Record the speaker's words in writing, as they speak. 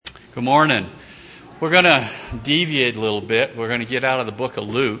Good morning. We're going to deviate a little bit. We're going to get out of the book of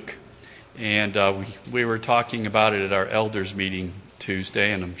Luke. And we were talking about it at our elders meeting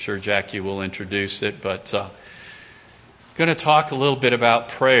Tuesday, and I'm sure Jackie will introduce it. But going to talk a little bit about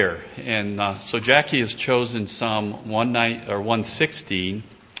prayer. And so Jackie has chosen Psalm 116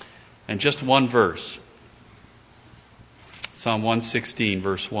 and just one verse. Psalm 116,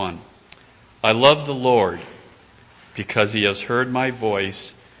 verse 1. I love the Lord because he has heard my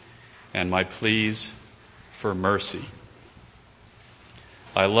voice and my pleas for mercy.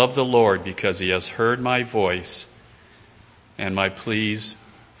 I love the Lord because he has heard my voice and my pleas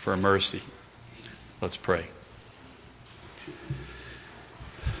for mercy. Let's pray.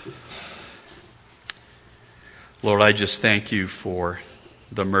 Lord, I just thank you for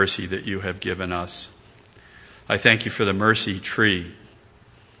the mercy that you have given us. I thank you for the mercy tree,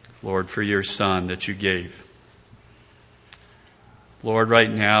 Lord, for your Son that you gave. Lord, right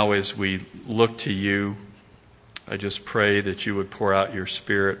now as we look to you, I just pray that you would pour out your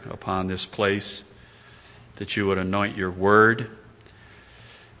Spirit upon this place, that you would anoint your word,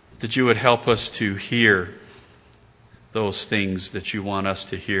 that you would help us to hear those things that you want us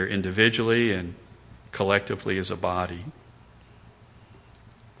to hear individually and collectively as a body.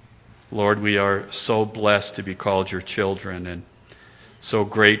 Lord, we are so blessed to be called your children and so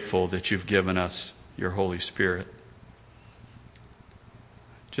grateful that you've given us your Holy Spirit.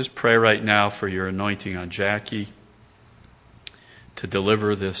 Just pray right now for your anointing on Jackie to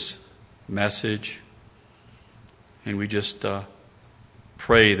deliver this message. And we just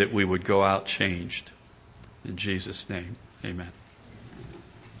pray that we would go out changed. In Jesus' name, amen.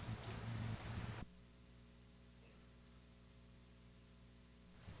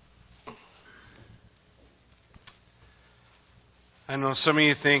 I know some of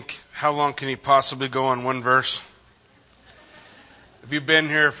you think, how long can he possibly go on one verse? If you've been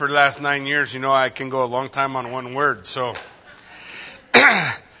here for the last 9 years, you know I can go a long time on one word. So,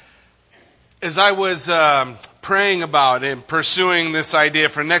 as I was praying about and pursuing this idea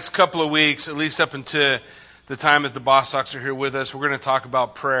for the next couple of weeks, at least up until the time that the Bostocks are here with us, we're going to talk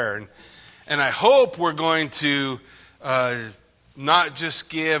about prayer. And I hope we're going to not just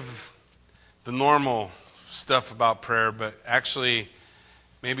give the normal stuff about prayer, but actually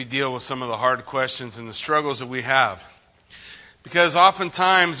maybe deal with some of the hard questions and the struggles that we have. Because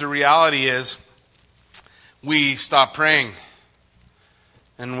oftentimes the reality is we stop praying.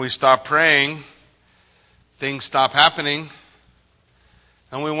 And we stop praying, things stop happening.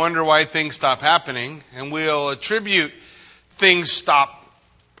 And we wonder why things stop happening. And we'll attribute things stop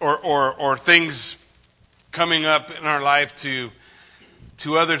or things coming up in our life to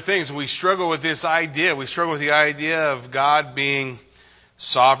other things. We struggle with this idea. We struggle with the idea of God being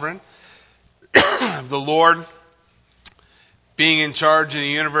sovereign, of the Lord being in charge of the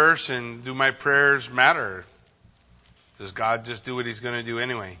universe, and do my prayers matter? Does God just do what he's going to do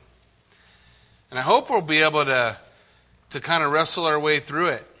anyway? And I hope we'll be able to kind of wrestle our way through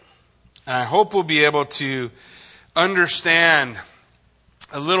it. And I hope we'll be able to understand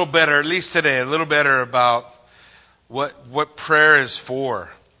a little better, at least today, a little better about what prayer is for,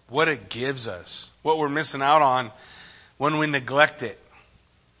 what it gives us, what we're missing out on when we neglect it.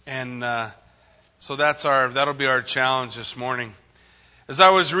 And so that'll be our challenge this morning. As I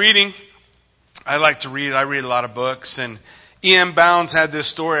was reading, I like to read. I read a lot of books, and E.M. Bounds had this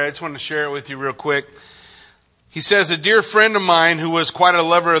story. I just want to share it with you real quick. He says, a dear friend of mine who was quite a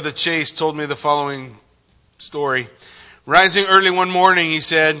lover of the chase told me the following story. Rising early one morning, he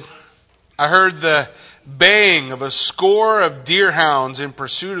said, I heard the baying of a score of deer hounds in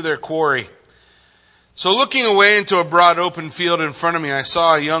pursuit of their quarry. So looking away into a broad open field in front of me, I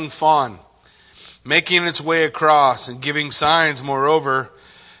saw a young fawn making its way across and giving signs, moreover,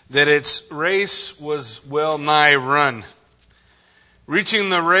 that its race was well nigh run.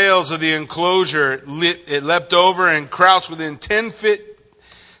 Reaching the rails of the enclosure, it leapt over and crouched within 10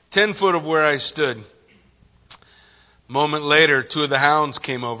 foot of where I stood. A moment later, 2 of the hounds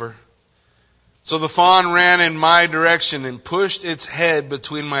came over. So the fawn ran in my direction and pushed its head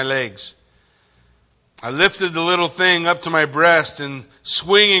between my legs. I lifted the little thing up to my breast and,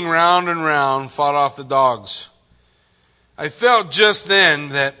 swinging round and round, fought off the dogs. I felt just then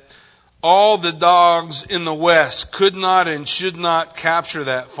that all the dogs in the West could not and should not capture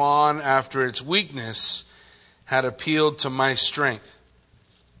that fawn after its weakness had appealed to my strength.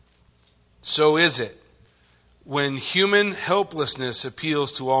 So is it when human helplessness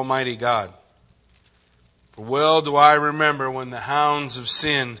appeals to Almighty God. For well do I remember when the hounds of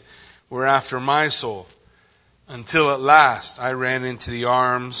sin were after my soul, until at last I ran into the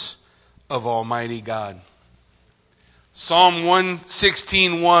arms of Almighty God. Psalm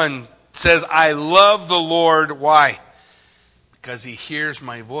 116:1 says, I love the Lord. Why? Because He hears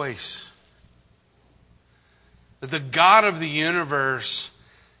my voice. The God of the universe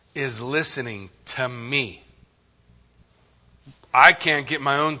is listening to me. I can't get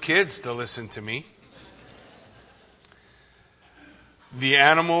my own kids to listen to me. The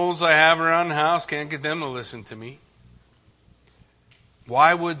animals I have around the house, can't get them to listen to me.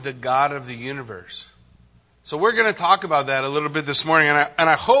 Why would the God of the universe? So we're going to talk about that a little bit this morning, and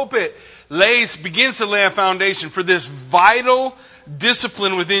I hope it begins to lay a foundation for this vital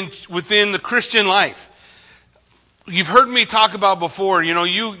discipline within the Christian life. You've heard me talk about before, you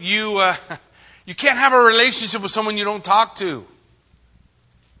can't have a relationship with someone you don't talk to.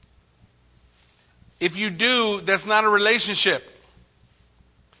 If you do, that's not a relationship.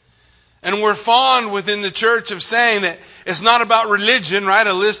 And we're fond within the church of saying that it's not about religion, right?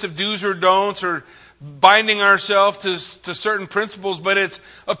 A list of do's or don'ts or binding ourselves to certain principles, but it's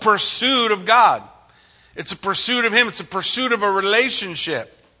a pursuit of God. It's a pursuit of Him. It's a pursuit of a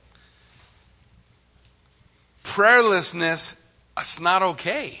relationship. Prayerlessness, it's not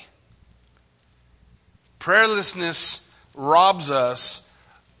okay. Prayerlessness robs us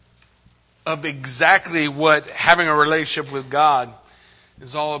of exactly what having a relationship with God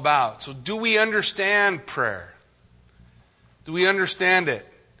is all about. So do we understand prayer? Do we understand it?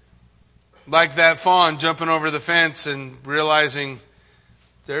 Like that fawn jumping over the fence and realizing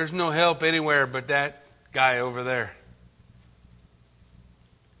there's no help anywhere but that guy over there.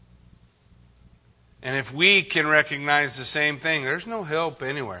 And if we can recognize the same thing, there's no help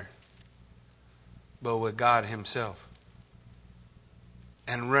anywhere but with God Himself.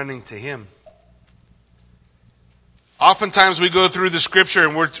 And running to Him. Oftentimes we go through the Scripture,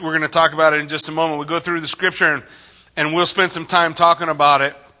 and we're going to talk about it in just a moment. We go through the Scripture, and we'll spend some time talking about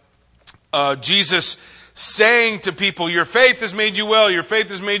it. Jesus saying to people, your faith has made you well, your faith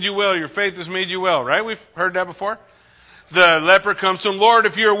has made you well, your faith has made you well. Right? We've heard that before. The leper comes to Him, Lord,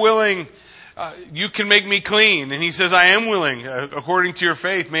 if you're willing, you can make me clean. And He says, I am willing, according to your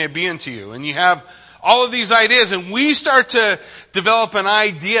faith, may it be unto you. And you have all of these ideas, and we start to develop an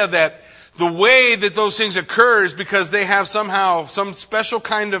idea that the way that those things occur is because they have somehow some special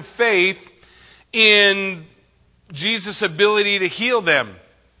kind of faith in Jesus' ability to heal them.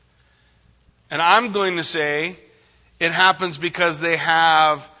 And I'm going to say it happens because they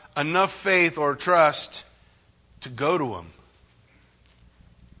have enough faith or trust to go to Him.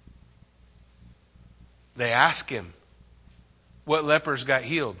 They ask Him, what lepers got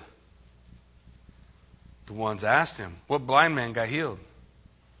healed? The ones asked Him. What blind man got healed?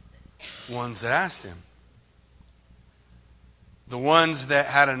 The ones that asked Him. The ones that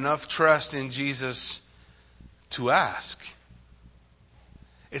had enough trust in Jesus to ask.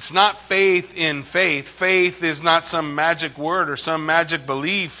 It's not faith in faith. Faith is not some magic word or some magic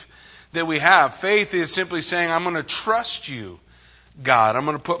belief that we have. Faith is simply saying, I'm going to trust you, God. I'm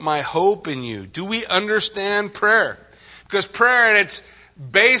going to put my hope in you. Do we understand prayer? Because prayer in its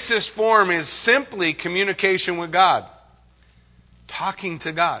basest form is simply communication with God. Talking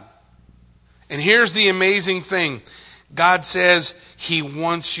to God. And here's the amazing thing. God says He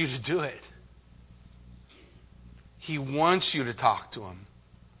wants you to do it. He wants you to talk to Him.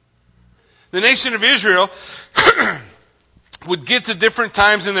 The nation of Israel would get to different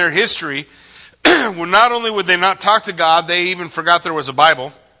times in their history where not only would they not talk to God, they even forgot there was a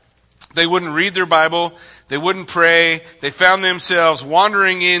Bible. They wouldn't read their Bible. They wouldn't pray. They found themselves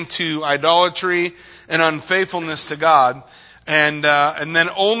wandering into idolatry and unfaithfulness to God. And then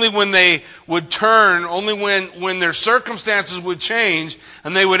only when they would turn, only when their circumstances would change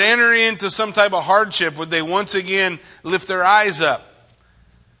and they would enter into some type of hardship would they once again lift their eyes up.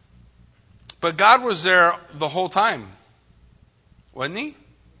 But God was there the whole time, wasn't He?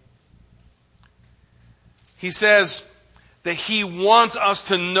 He says that He wants us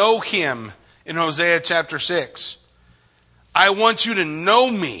to know Him in Hosea chapter 6. I want you to know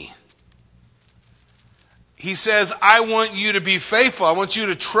me. He says, I want you to be faithful. I want you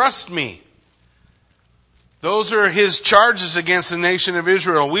to trust me. Those are His charges against the nation of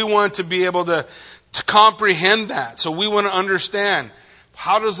Israel. We want to be able to comprehend that. So we want to understand.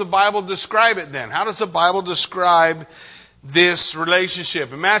 How does the Bible describe it then? How does the Bible describe this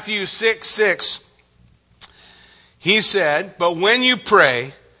relationship? In Matthew 6:6, He said, but when you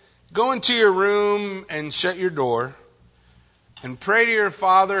pray, go into your room and shut your door and pray to your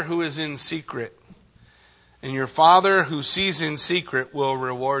Father who is in secret. And your Father who sees in secret will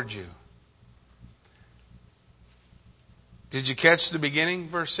reward you. Did you catch the beginning,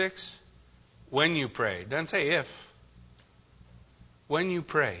 verse 6? When you pray. It doesn't say if. When you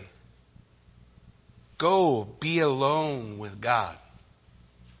pray. Go be alone with God.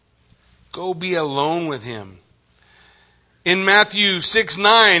 Go be alone with Him. In Matthew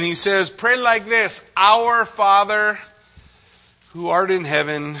 6:9, He says, pray like this, Our Father who art in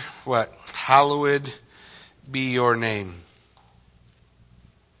heaven, what? Hallowed be your name.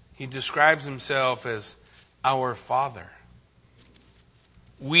 He describes Himself as our Father.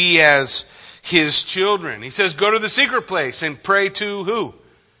 We as His children. He says, go to the secret place and pray to who?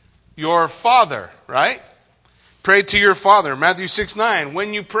 Your Father, right? Pray to your Father. Matthew 6:9.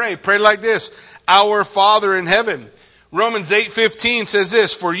 When you pray, pray like this. Our Father in heaven. Romans 8:15 says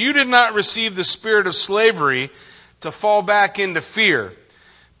this. For you did not receive the spirit of slavery to fall back into fear,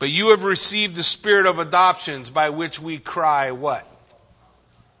 but you have received the spirit of adoptions by which we cry, what?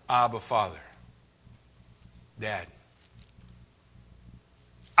 Abba, Father. Dad.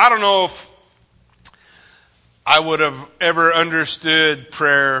 I don't know if I would have ever understood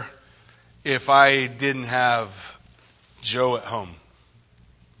prayer if I didn't have Joe at home.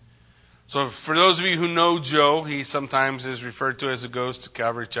 So for those of you who know Joe, he sometimes is referred to as a ghost at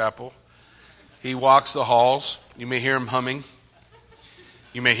Calvary Chapel. He walks the halls. You may hear him humming.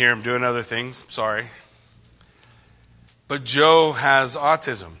 You may hear him doing other things. Sorry. But Joe has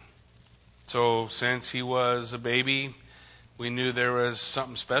autism. So since he was a baby, we knew there was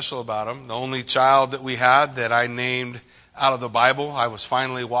something special about him. The only child that we had that I named out of the Bible, I was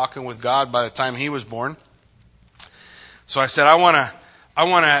finally walking with God by the time he was born. So I said, I want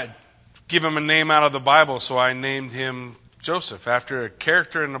to give him a name out of the Bible, so I named him Joseph, after a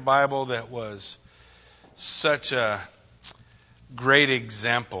character in the Bible that was such a great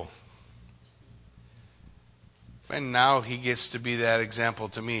example. And now he gets to be that example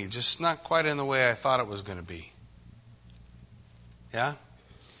to me, just not quite in the way I thought it was going to be. Yeah?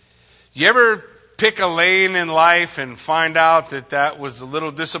 You ever pick a lane in life and find out that was a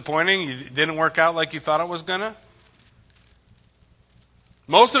little disappointing? It didn't work out like you thought it was going to?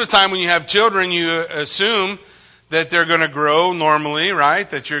 Most of the time when you have children, you assume that they're going to grow normally, right?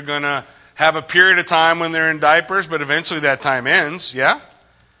 That you're going to have a period of time when they're in diapers, but eventually that time ends, yeah?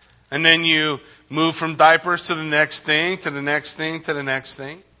 And then you move from diapers to the next thing, to the next thing, to the next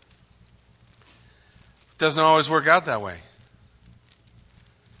thing. It doesn't always work out that way.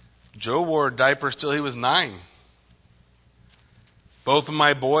 Joe wore diapers till he was 9. Both of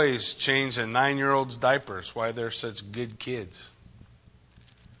my boys changed a 9-year-old's diapers. Why they're such good kids.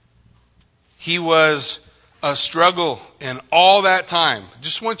 He was a struggle in all that time.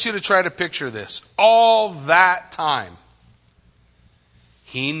 Just want you to try to picture this. All that time,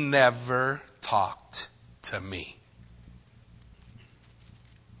 he never talked to me.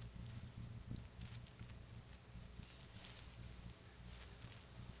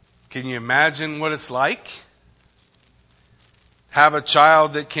 Can you imagine what it's like? Have a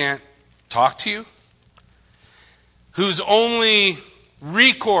child that can't talk to you? Whose only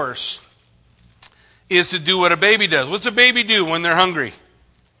recourse is to do what a baby does. What's a baby do when they're hungry?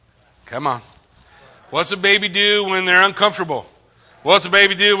 Come on. What's a baby do when they're uncomfortable? What's a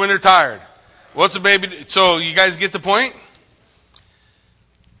baby do when they're tired? What's a baby do? So you guys get the point?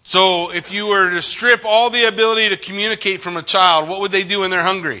 So if you were to strip all the ability to communicate from a child, what would they do when they're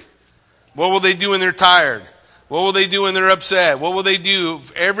hungry? What will they do when they're tired? What will they do when they're upset? What will they do?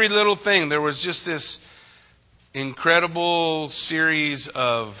 Every little thing. There was just this incredible series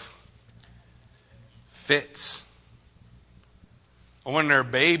of fits. When they're a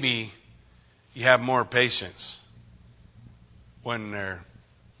baby, you have more patience. When they're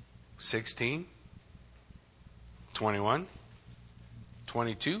 16, 21,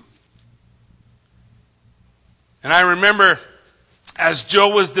 22. And I remember as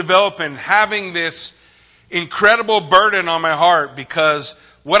Joe was developing, having this incredible burden on my heart, because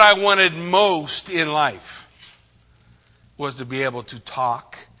what I wanted most in life was to be able to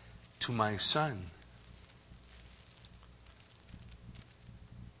talk to my son.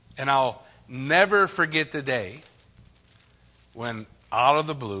 And I'll never forget the day when, out of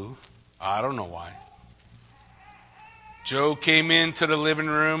the blue, I don't know why, Joe came into the living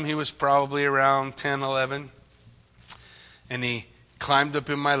room. He was probably around 10, 11. And he climbed up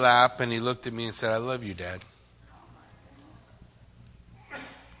in my lap and he looked at me and said, "I love you, Dad."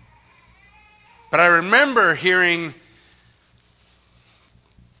 But I remember hearing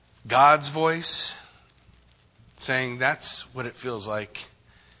God's voice saying, "That's what it feels like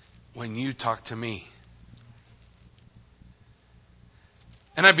when you talk to me."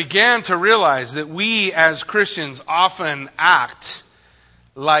 And I began to realize that we as Christians often act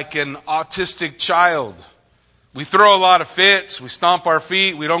like an autistic child. We throw a lot of fits, we stomp our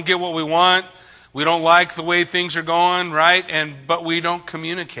feet, we don't get what we want, we don't like the way things are going, right? But we don't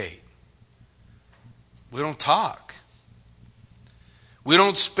communicate. We don't talk. We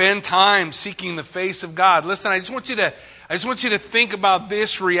don't spend time seeking the face of God. Listen, I just want you to think about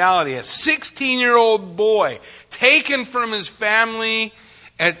this reality. A 16-year-old boy taken from his family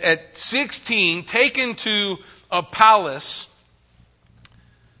at 16, taken to a palace.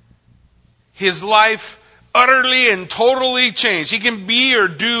 His life utterly and totally changed. He can be or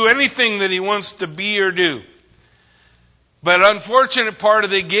do anything that he wants to be or do. But unfortunate part of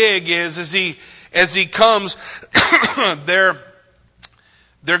the gig is as he comes,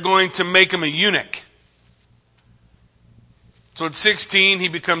 they're going to make him a eunuch. So at 16, he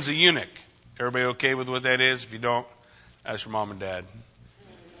becomes a eunuch. Everybody okay with what that is? If you don't, ask your mom and dad.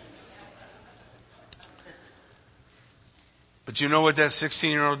 But you know what that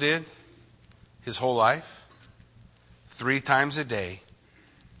 16-year-old did? His whole life? 3 times a day,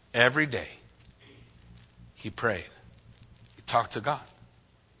 every day, he prayed. He talked to God.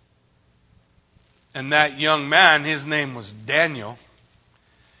 And that young man, his name was Daniel,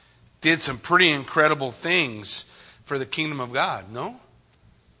 did some pretty incredible things for the kingdom of God, no?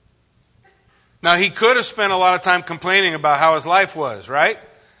 Now, he could have spent a lot of time complaining about how his life was, right?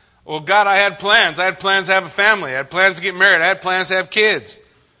 Well, God, I had plans. I had plans to have a family. I had plans to get married. I had plans to have kids.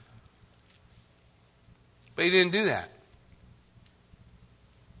 But he didn't do that.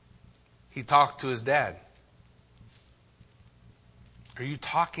 He talked to his dad. Are you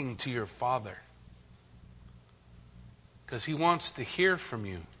talking to your father? Because he wants to hear from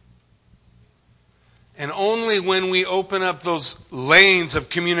you. And only when we open up those lanes of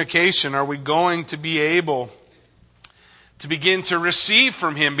communication are we going to be able to begin to receive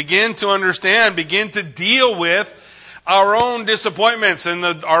from him, begin to understand, begin to deal with our own disappointments and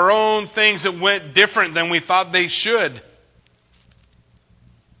our own things that went different than we thought they should.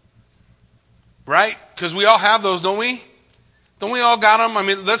 Right? Because we all have those, don't we? Don't we all got them? I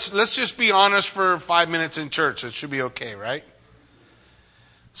mean, let's just be honest for 5 minutes in church. It should be okay, right?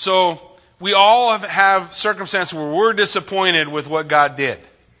 So we all have circumstances where we're disappointed with what God did.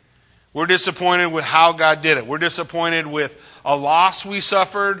 We're disappointed with how God did it. We're disappointed with a loss we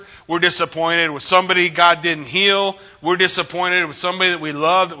suffered. We're disappointed with somebody God didn't heal. We're disappointed with somebody that we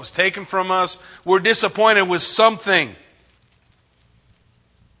love that was taken from us. We're disappointed with something.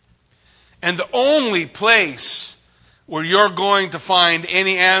 And the only place where you're going to find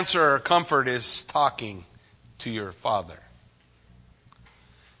any answer or comfort is talking to your Father.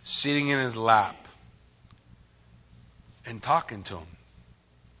 Sitting in his lap and talking to him.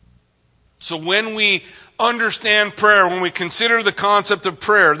 So when we understand prayer, when we consider the concept of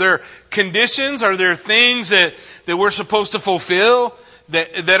prayer, there are conditions, are there things that we're supposed to fulfill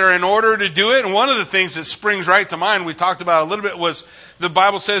that are in order to do it? And one of the things that springs right to mind, we talked about a little bit, was the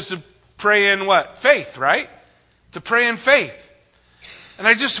Bible says to pray in what? Faith, right? To pray in faith. And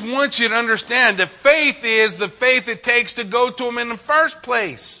I just want you to understand that faith is the faith it takes to go to him in the first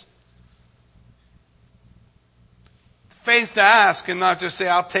place. Faith to ask and not just say,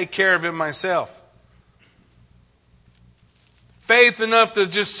 I'll take care of it myself. Faith enough to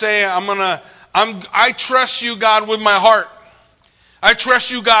just say, I trust you, God, with my heart. I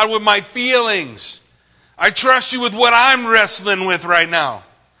trust you, God, with my feelings. I trust you with what I'm wrestling with right now.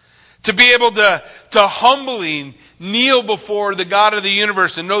 To be able to humbly kneel before the God of the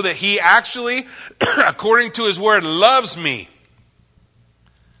universe and know that he actually, according to his word, loves me.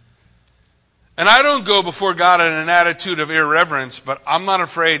 And I don't go before God in an attitude of irreverence, but I'm not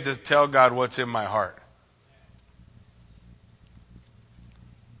afraid to tell God what's in my heart.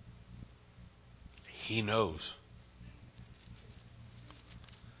 He knows.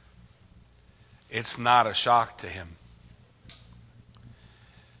 It's not a shock to him.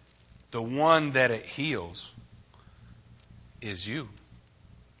 The one that it heals is you.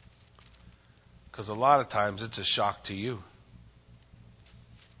 Because a lot of times it's a shock to you.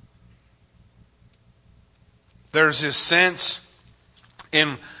 There's this sense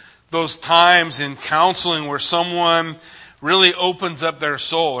in those times in counseling where someone really opens up their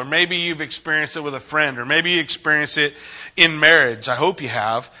soul. Or maybe you've experienced it with a friend. Or maybe you experience it in marriage. I hope you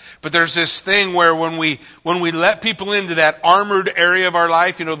have. But there's this thing where when we let people into that armored area of our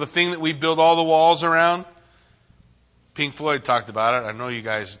life, you know, the thing that we build all the walls around. Pink Floyd talked about it. I know you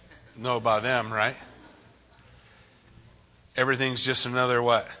guys know about them, right? Everything's just another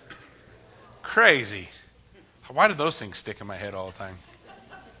what? Crazy. Why do those things stick in my head all the time?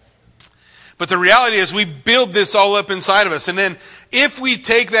 But the reality is we build this all up inside of us. And then if we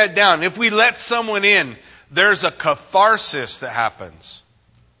take that down, if we let someone in, there's a catharsis that happens.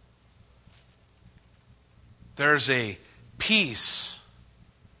 There's a peace.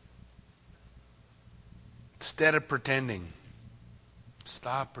 Instead of pretending,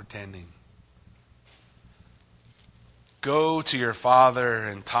 stop pretending. Go to your Father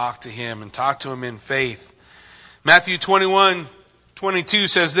and talk to Him, and talk to Him in faith. Matthew 21:22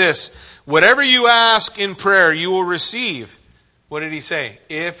 says this, whatever you ask in prayer, you will receive. What did He say?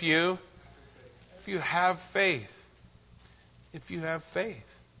 If you have faith. If you have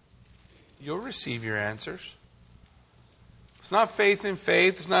faith, you'll receive your answers. It's not faith in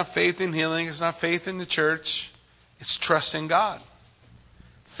faith. It's not faith in healing. It's not faith in the church. It's trust in God.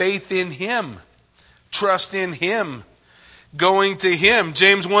 Faith in Him. Trust in Him. Going to Him.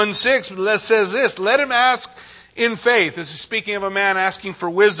 James 1:6 says this, let him ask in faith. This is speaking of a man asking for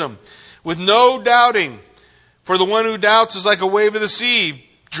wisdom. With no doubting. For the one who doubts is like a wave of the sea,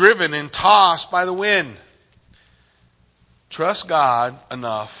 driven and tossed by the wind. Trust God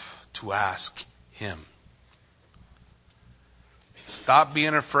enough to ask Him. Stop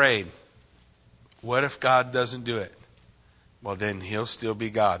being afraid. What if God doesn't do it? Well, then He'll still be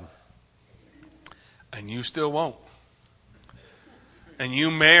God. And you still won't. And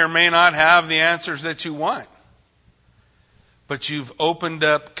you may or may not have the answers that you want. But you've opened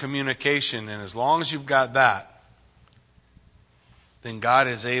up communication, and as long as you've got that, then God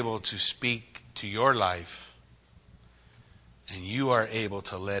is able to speak to your life, and you are able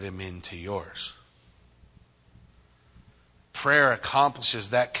to let Him into yours. Prayer accomplishes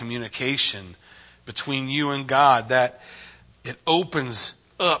that communication between you and God, that it opens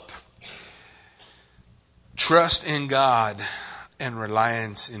up trust in God and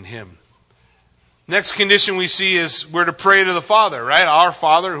reliance in Him. Next condition we see is we're to pray to the Father, right? Our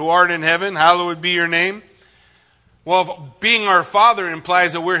Father who art in heaven, hallowed be your name. Well, being our Father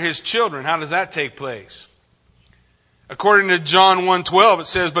implies that we're His children. How does that take place? According to John 1:12, it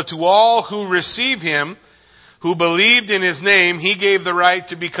says, but to all who receive Him, who believed in His name, He gave the right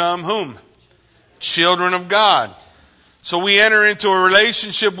to become whom? Children of God. So we enter into a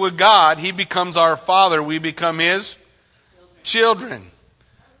relationship with God. He becomes our Father. We become His children.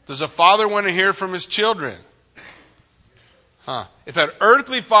 Does a father want to hear from his children? If an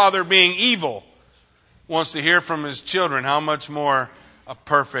earthly father being evil wants to hear from his children, how much more a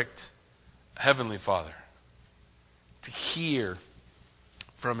perfect heavenly Father? To hear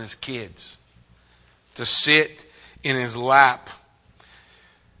from his kids. To sit in his lap.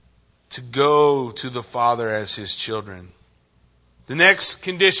 To go to the Father as his children. The next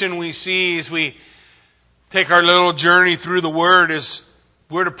condition we see as we take our little journey through the Word is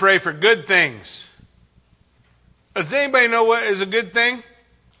we're to pray for good things. Does anybody know what is a good thing?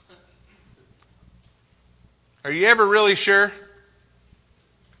 Are you ever really sure?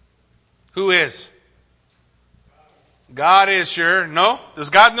 Who is? God is sure. No? Does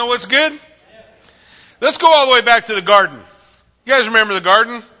God know what's good? Let's go all the way back to the garden. You guys remember the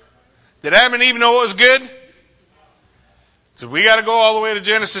garden? Did Adam and Eve know what was good? So we got to go all the way to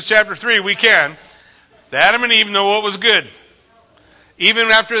Genesis chapter 3. We can. Did Adam and Eve know what was good? Even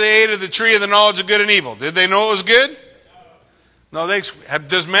after they ate of the tree of the knowledge of good and evil. Did they know it was good? No.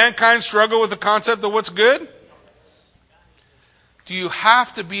 Does mankind struggle with the concept of what's good? Do you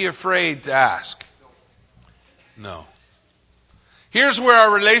have to be afraid to ask? No. Here's where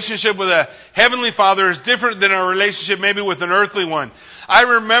our relationship with a heavenly Father is different than our relationship maybe with an earthly one. I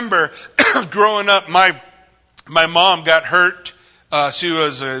remember growing up, my mom got hurt. She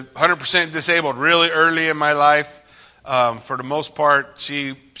was 100% disabled really early in my life. For the most part,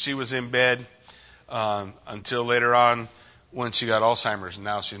 she was in bed until later on when she got Alzheimer's, and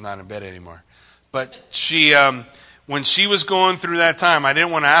now she's not in bed anymore. But she, when she was going through that time, I didn't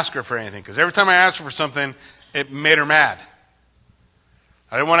want to ask her for anything, because every time I asked her for something, it made her mad.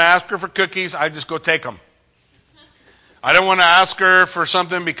 I didn't want to ask her for cookies. I'd just go take them. I didn't want to ask her for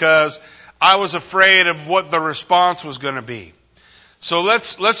something because I was afraid of what the response was going to be. So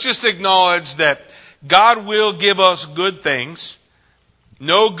let's just acknowledge that God will give us good things.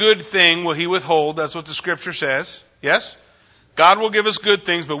 No good thing will He withhold. That's what the Scripture says. Yes? God will give us good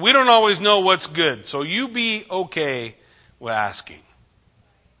things, but we don't always know what's good. So you be okay with asking.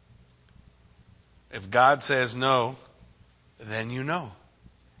 If God says no, then you know.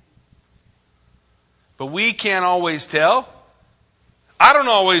 But we can't always tell. I don't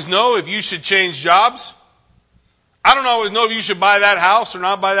always know if you should change jobs. I don't always know if you should buy that house or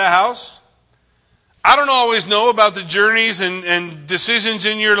not buy that house. I don't always know about the journeys and decisions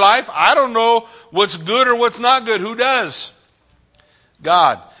in your life. I don't know what's good or what's not good. Who does?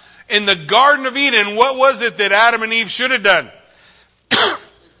 God. In the Garden of Eden, what was it that Adam and Eve should have done?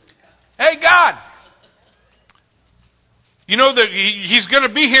 Hey, God. You know that He's going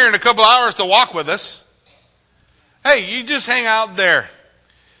to be here in a couple hours to walk with us. Hey, you just hang out there.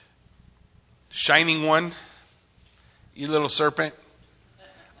 Shining one. You little serpent.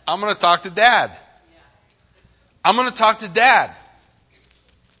 I'm going to talk to Dad. I'm going to talk to Dad.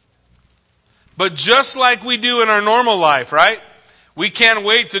 But just like we do in our normal life, right? We can't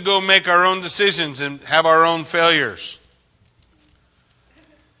wait to go make our own decisions and have our own failures.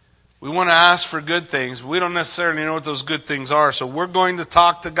 We want to ask for good things, but we don't necessarily know what those good things are. So we're going to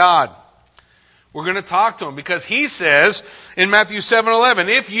talk to God. We're going to talk to Him because He says in Matthew 7:11,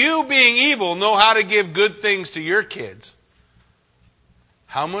 if you being evil know how to give good things to your kids,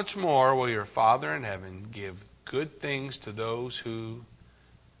 how much more will your Father in heaven give good things to those who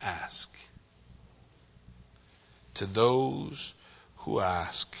ask? To those who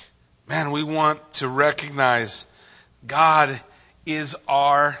ask. Man, we want to recognize God is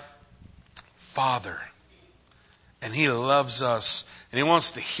our Father. And He loves us. And He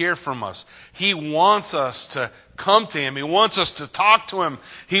wants to hear from us. He wants us to come to Him. He wants us to talk to Him.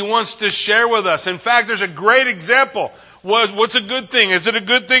 He wants to share with us. In fact, there's a great example. What's a good thing? Is it a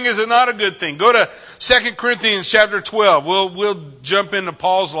good thing? Is it not a good thing? Go to 2 Corinthians chapter 12. We'll jump into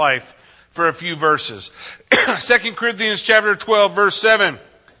Paul's life for a few verses. 2 Corinthians chapter 12, verse 7.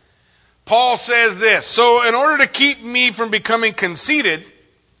 Paul says this, so in order to keep me from becoming conceited,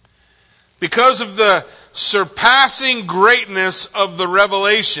 because of the surpassing greatness of the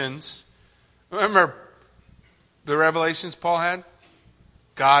revelations. Remember the revelations Paul had?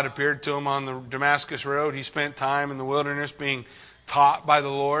 God appeared to him on the Damascus road. He spent time in the wilderness being taught by the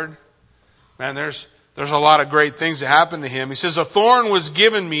Lord. Man, there's a lot of great things that happened to him. He says, a thorn was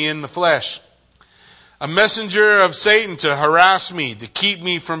given me in the flesh, a messenger of Satan to harass me, to keep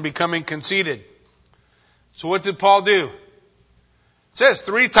me from becoming conceited. So what did Paul do? It says,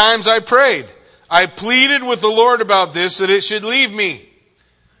 3 times I prayed. I pleaded with the Lord about this, that it should leave me.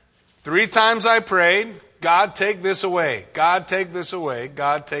 3 times I prayed, God, take this away. God, take this away.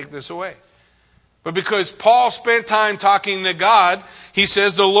 God, take this away. But because Paul spent time talking to God, he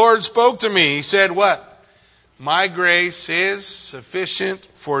says, the Lord spoke to me. He said, what? My grace is sufficient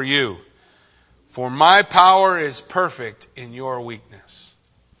for you, for my power is perfect in your weakness.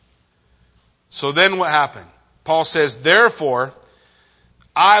 So then what happened? Paul says, therefore,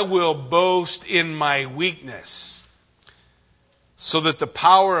 I will boast in my weakness, so that the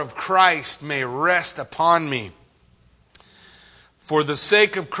power of Christ may rest upon me. For the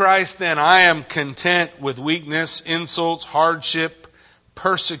sake of Christ, then, I am content with weakness, insults, hardship,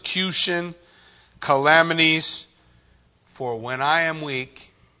 persecution, calamities. For when I am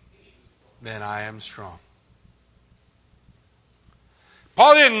weak, then I am strong.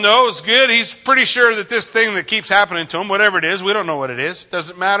 Paul didn't know. It's good. He's pretty sure that this thing that keeps happening to him, whatever it is, we don't know what it is.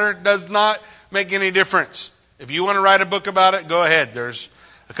 Doesn't matter. Does not make any difference. If you want to write a book about it, go ahead. There's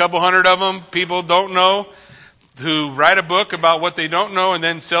a couple hundred of them. People don't know who write a book about what they don't know and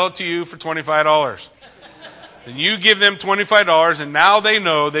then sell it to you for $25. And you give them $25 and now they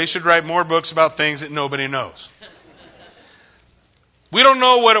know they should write more books about things that nobody knows. We don't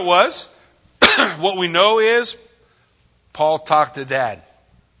know what it was. What we know is Paul talked to Dad.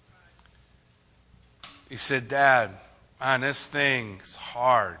 He said, Dad, man, this thing is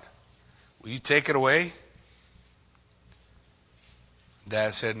hard. Will you take it away?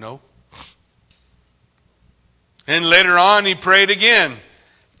 Dad said no. And later on he prayed again.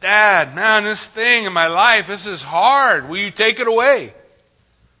 Dad, man, this thing in my life, this is hard. Will you take it away?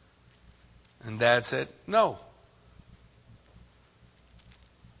 And Dad said no.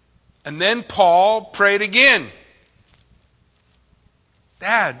 And then Paul prayed again.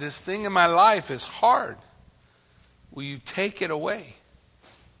 Dad, this thing in my life is hard. Will you take it away?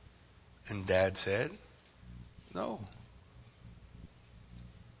 And Dad said, no.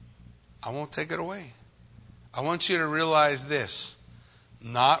 I won't take it away. I want you to realize this.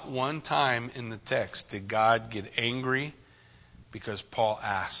 Not one time in the text did God get angry because Paul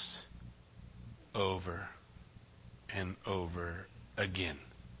asked over and over again.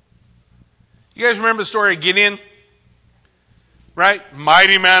 You guys remember the story of Gideon? Right?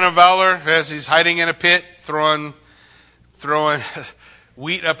 Mighty man of valor, as he's hiding in a pit, throwing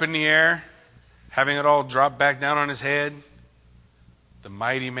wheat up in the air, having it all drop back down on his head. The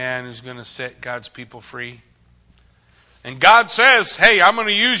mighty man who's going to set God's people free. And God says, hey, I'm going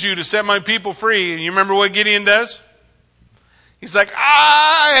to use you to set my people free. And you remember what Gideon does? He's like,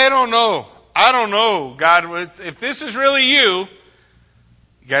 I don't know. I don't know, God. If this is really you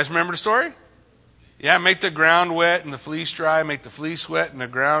guys remember the story? Yeah, make the ground wet and the fleece dry. Make the fleece wet and the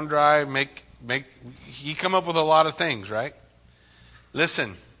ground dry. He come up with a lot of things, right?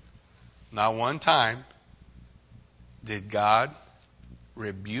 Listen, not one time did God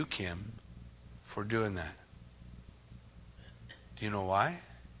rebuke him for doing that. Do you know why?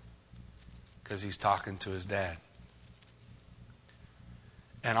 Because he's talking to his dad.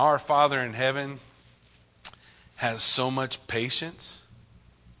 And our Father in heaven has so much patience.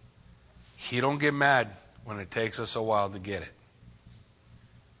 He don't get mad when it takes us a while to get it.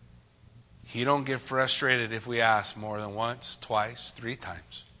 He don't get frustrated if we ask more than once, twice, 3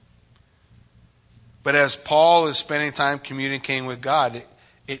 times. But as Paul is spending time communicating with God,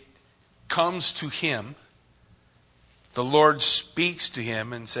 it comes to him. The Lord speaks to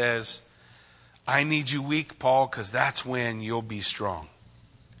him and says, I need you weak, Paul, because that's when you'll be strong.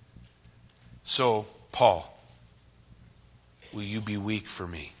 So, Paul, will you be weak for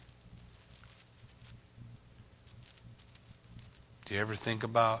me? Do you ever think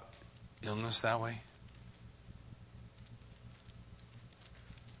about illness that way?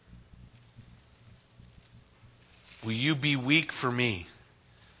 Will you be weak for me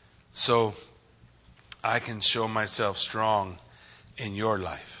so I can show myself strong in your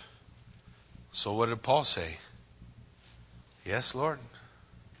life? So what did Paul say? Yes, Lord.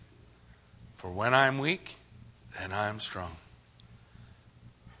 For when I'm weak, then I am strong.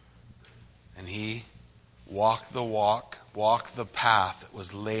 And he walked the path that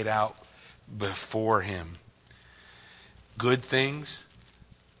was laid out before him. Good things,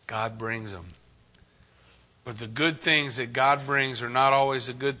 God brings them. But the good things that God brings are not always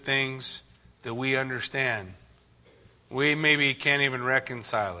the good things that we understand. We maybe can't even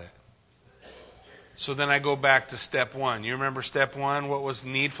reconcile it. So then I go back to step 1. You remember step 1? What was the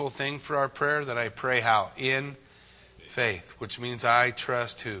needful thing for our prayer? That I pray how? In faith. Which means I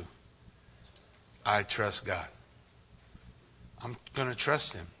trust who? I trust God. I'm going to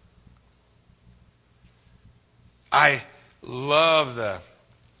trust Him. I love the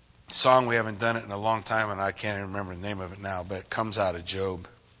song. We haven't done it in a long time, and I can't even remember the name of it now, but it comes out of Job.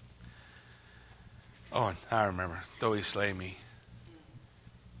 Oh, and I remember. Though he slay me.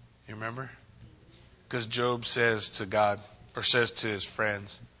 You remember? Because Job says to God, or says to his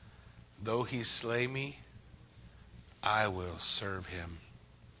friends, though he slay me, I will serve him.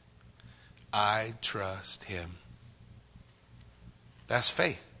 I trust him. That's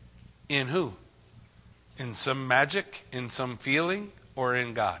faith. In who? In some magic? In some feeling? Or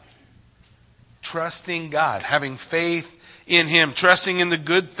in God? Trusting God. Having faith in him. Trusting in the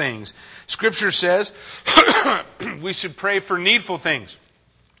good things. Scripture says we should pray for needful things.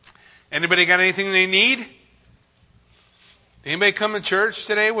 Anybody got anything they need? Anybody come to church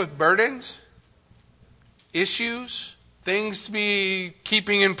today with burdens? Issues? Things to be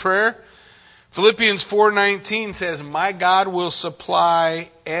keeping in prayer? Philippians 4:19 says, my God will supply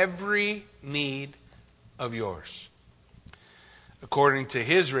every need of yours according to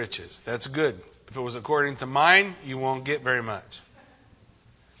his riches. That's good. If it was according to mine, you won't get very much.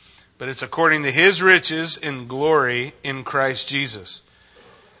 But it's according to his riches in glory in Christ Jesus.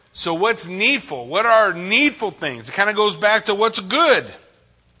 So what's needful? What are needful things? It kind of goes back to what's good.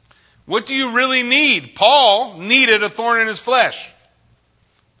 What do you really need? Paul needed a thorn in his flesh.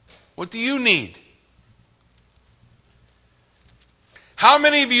 What do you need? How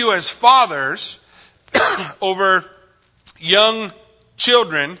many of you as fathers over young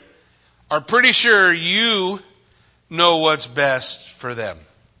children are pretty sure you know what's best for them?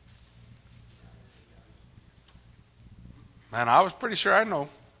 Man, I was pretty sure I know.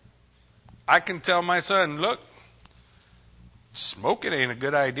 I can tell my son, look, smoking ain't a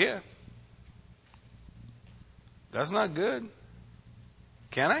good idea. That's not good.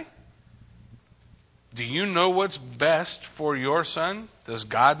 Can I? Do you know what's best for your son? Does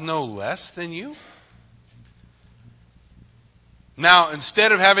God know less than you? Now,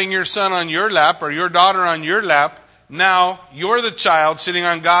 instead of having your son on your lap or your daughter on your lap, now you're the child sitting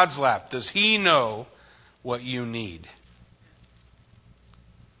on God's lap. Does he know what you need?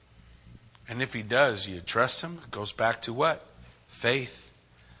 And if he does, you trust him? It goes back to what? Faith.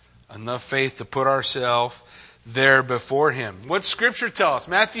 Enough faith to put ourselves there before him. What's Scripture tell us?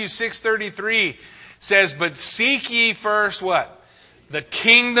 Matthew 6:33 says, but seek ye first what? The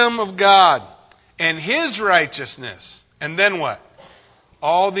kingdom of God and his righteousness. And then what?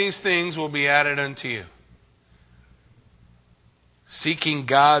 All these things will be added unto you. Seeking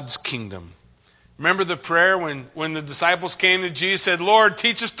God's kingdom. Remember the prayer when the disciples came to Jesus and said, Lord,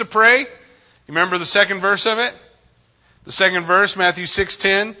 teach us to pray? You remember the second verse of it? The second verse, Matthew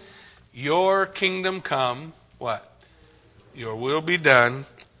 6:10. Your kingdom come, what? Your will be done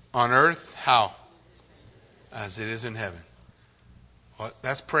on earth, how? As it is in heaven. What?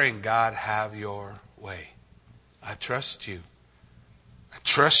 That's praying, God, have your way. I trust you. I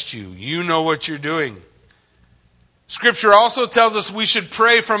trust you. You know what you're doing. Scripture also tells us we should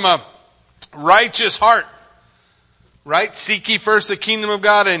pray from a righteous heart. Right? Seek ye first the kingdom of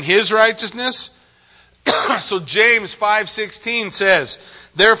God and his righteousness. So James 5:16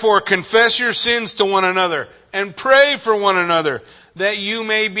 says, therefore confess your sins to one another and pray for one another, that you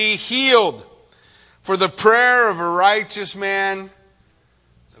may be healed. For the prayer of a righteous man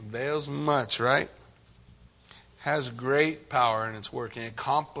avails much, right? Has great power in its working. It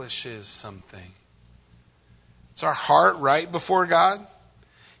accomplishes something. Is our heart right before God?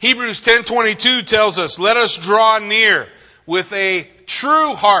 Hebrews 10:22 tells us, let us draw near with a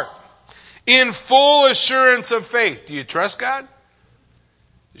true heart, in full assurance of faith. Do you trust God?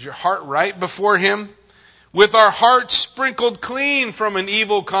 Is your heart right before Him? With our hearts sprinkled clean from an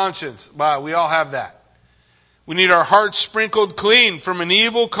evil conscience. Wow, we all have that. We need our hearts sprinkled clean from an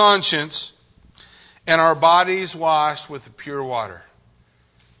evil conscience and our bodies washed with pure water.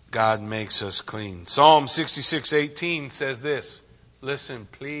 God makes us clean. Psalm 66:18 says this. Listen,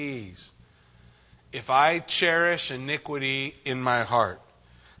 please. If I cherish iniquity in my heart,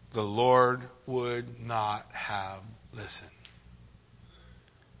 the Lord would not have listened.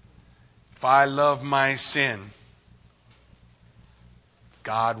 If I love my sin,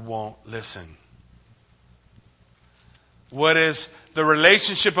 God won't listen. What is the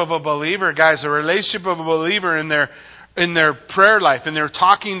relationship of a believer? Guys, the relationship of a believer in their prayer life, and they're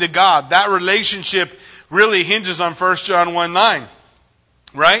talking to God, that relationship really hinges on 1 John 1:9.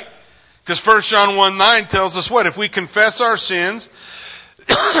 Right? Because 1 John 1:9 tells us what? If we confess our sins,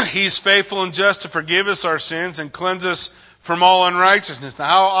 He's faithful and just to forgive us our sins and cleanse us from all unrighteousness. Now,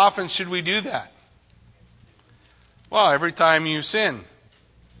 how often should we do that? Well, every time you sin.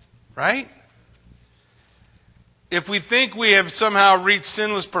 Right? If we think we have somehow reached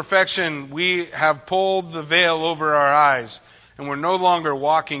sinless perfection, we have pulled the veil over our eyes, and we're no longer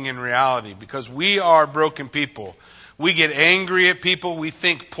walking in reality, because we are broken people. We get angry at people. We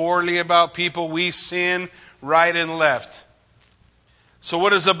think poorly about people. We sin right and left. So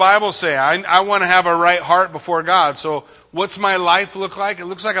what does the Bible say? I want to have a right heart before God. So what's my life look like? It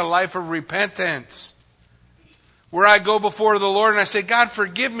looks like a life of repentance, where I go before the Lord and I say, God,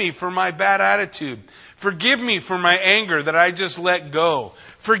 forgive me for my bad attitude. Forgive me for my anger that I just let go.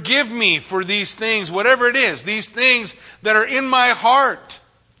 Forgive me for these things, whatever it is, these things that are in my heart.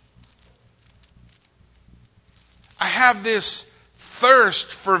 I have this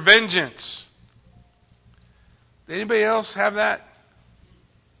thirst for vengeance. Does anybody else have that?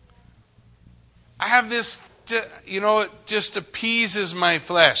 I have this, it just appeases my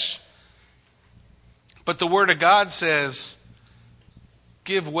flesh. But the Word of God says,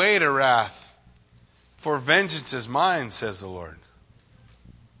 give way to wrath, for vengeance is mine, says the Lord.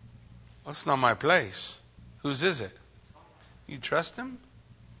 That's not my place. Whose is it? You trust Him?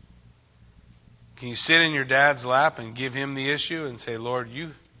 Can you sit in your dad's lap and give him the issue and say, Lord,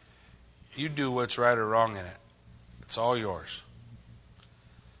 you do what's right or wrong in it. It's all yours.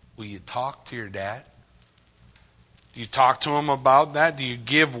 Will you talk to your dad? Do you talk to him about that? Do you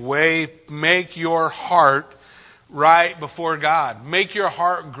give way? Make your heart right before God. Make your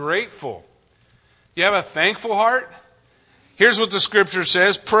heart grateful. You have a thankful heart? Here's what the Scripture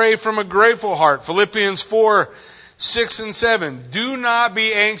says. Pray from a grateful heart. Philippians 4:6-7. Do not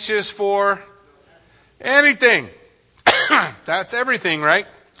be anxious for anything. That's everything, right?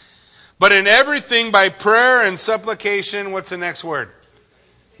 But in everything by prayer and supplication, what's the next word?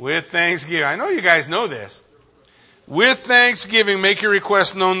 With thanksgiving. I know you guys know this. With thanksgiving, make your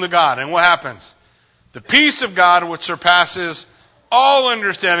request known to God. And what happens? The peace of God, which surpasses all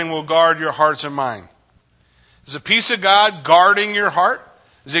understanding, will guard your hearts and mind. Is the peace of God guarding your heart?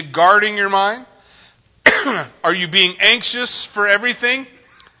 Is it guarding your mind? Are you being anxious for everything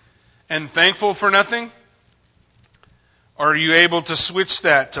and thankful for nothing? Or are you able to switch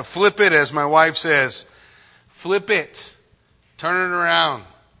that, to flip it, as my wife says? Flip it. Turn it around.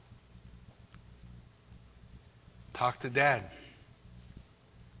 Talk to Dad.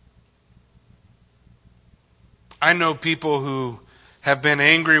 I know people who have been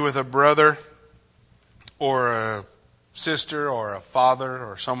angry with a brother or a sister or a father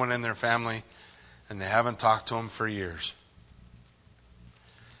or someone in their family, and they haven't talked to them for years.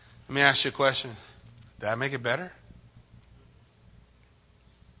 Let me ask you a question. Did that make it better?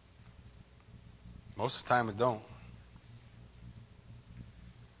 Most of the time it don't.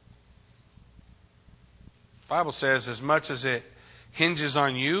 The Bible says, as much as it hinges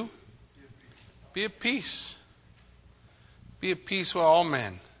on you, be at peace. Be at peace with all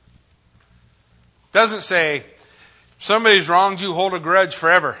men. It doesn't say, if somebody's wronged you, hold a grudge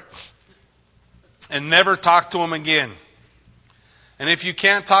forever and never talk to them again. And if you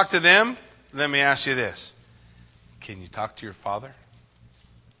can't talk to them, let me ask you this. Can you talk to your father?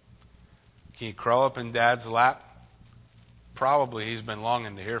 Can you crawl up in Dad's lap? Probably he's been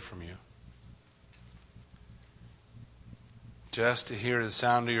longing to hear from you. Just to hear the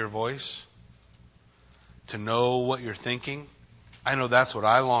sound of your voice. to know what you're thinking. I know that's what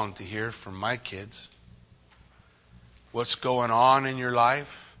I long to hear from my kids. What's going on in your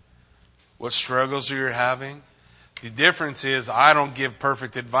life? What struggles you're having? The difference is I don't give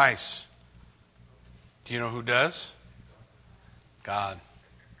perfect advice. Do you know who does? God.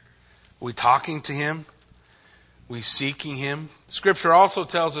 Are we talking to Him? Are we seeking Him? Scripture also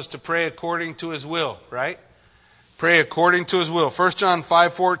tells us to pray according to His will, right? Pray according to His will. 1 John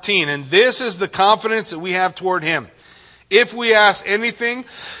 5:14. And this is the confidence that we have toward Him. If we ask anything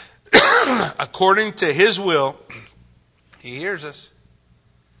according to His will, He hears us.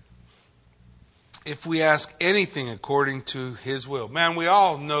 If we ask anything according to His will. Man, we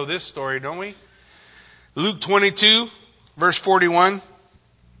all know this story, don't we? Luke 22, verse 41.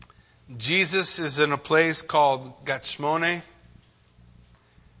 Jesus is in a place called Gethsemane,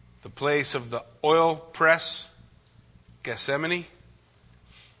 the place of the oil press, Gethsemane.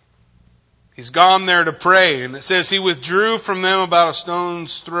 He's gone there to pray, and it says he withdrew from them about a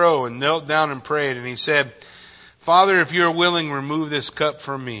stone's throw and knelt down and prayed, and he said, Father, if you are willing, remove this cup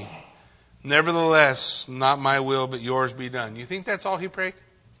from me. Nevertheless, not my will, but yours be done. You think that's all he prayed?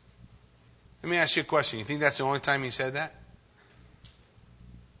 Let me ask you a question. You think that's the only time he said that?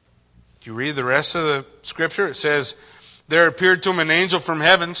 Do you read the rest of the scripture? It says, there appeared to him an angel from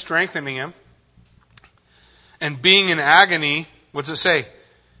heaven, strengthening him. And being in agony, what's it say?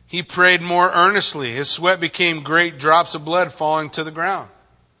 He prayed more earnestly. His sweat became great drops of blood falling to the ground.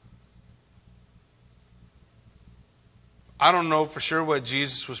 I don't know for sure what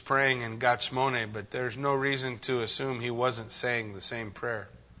Jesus was praying in Gethsemane, but there's no reason to assume he wasn't saying the same prayer.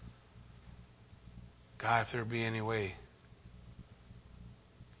 God, if there be any way,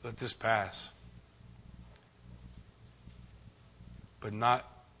 let this pass. But not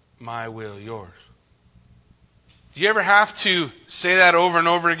my will, yours. Do you ever have to say that over and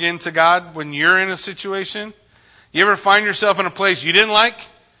over again to God when you're in a situation? You ever find yourself in a place you didn't like?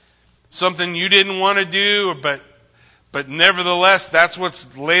 Something you didn't want to do, but nevertheless, that's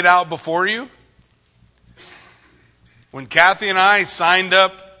what's laid out before you? When Kathy and I signed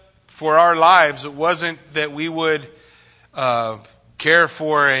up for our lives, it wasn't that we would care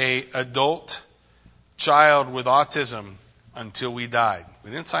for an adult child with autism until we died.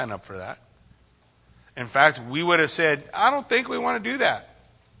 We didn't sign up for that. In fact, we would have said, I don't think we want to do that.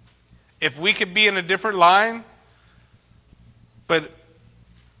 If we could be in a different line, but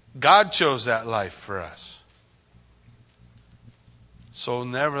God chose that life for us. So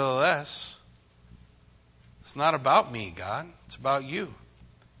nevertheless, it's not about me, God. It's about you.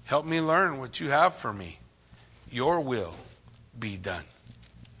 Help me learn what you have for me. Your will be done.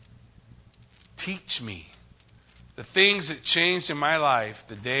 Teach me the things that changed in my life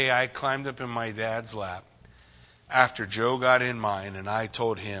the day I climbed up in my dad's lap after Joe got in mine and I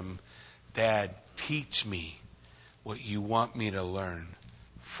told him, Dad, teach me what you want me to learn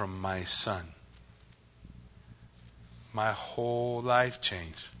from my son. My whole life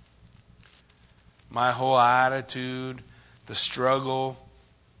changed. My whole attitude, the struggle.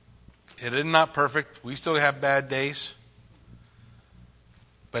 It is not perfect. We still have bad days.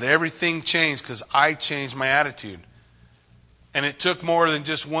 But everything changed because I changed my attitude. And it took more than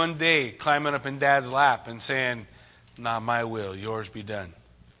just one day climbing up in Dad's lap and saying, not my will, yours be done.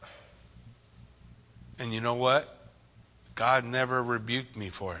 And you know what? God never rebuked me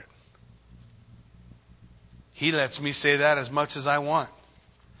for it. He lets me say that as much as I want.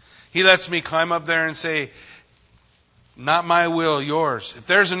 He lets me climb up there and say, not my will, yours. If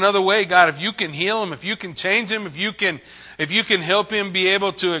there's another way, God, if you can heal him, if you can change him, if you can help him be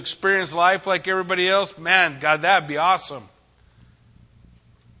able to experience life like everybody else, man, God, that'd be awesome.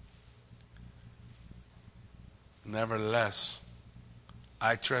 Nevertheless,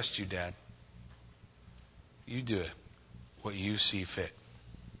 I trust you, Dad. You do it, what you see fit.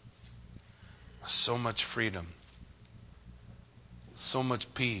 So much freedom. So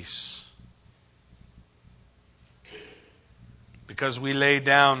much peace. Because we lay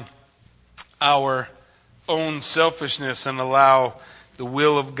down our own selfishness and allow the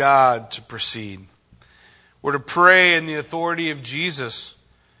will of God to proceed. We're to pray in the authority of Jesus.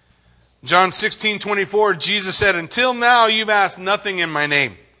 John 16:24, Jesus said, until now you've asked nothing in my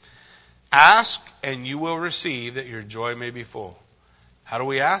name. Ask and you will receive that your joy may be full. How do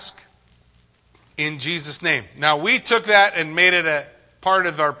we ask? In Jesus' name. Now we took that and made it a part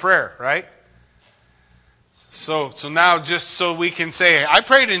of our prayer, right? So now just so we can say, I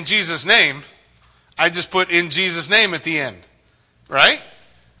prayed in Jesus' name, I just put in Jesus' name at the end. Right?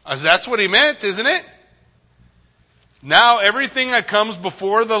 As that's what he meant, isn't it? Now everything that comes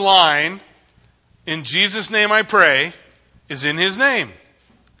before the line, in Jesus' name I pray, is in his name.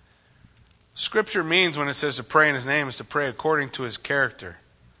 Scripture means when it says to pray in His name is to pray according to His character.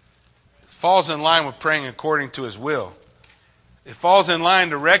 It falls in line with praying according to His will. It falls in line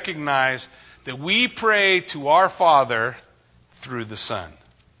to recognize that we pray to our Father through the Son.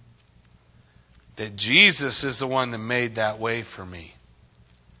 That Jesus is the one that made that way for me.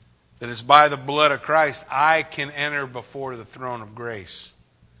 That it's by the blood of Christ I can enter before the throne of grace.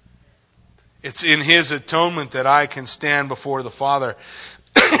 It's in His atonement that I can stand before the Father.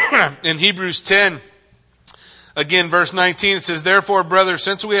 In Hebrews 10, again, verse 19, it says, "Therefore, brothers,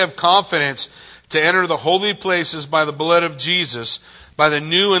 since we have confidence to enter the holy places by the blood of Jesus, by the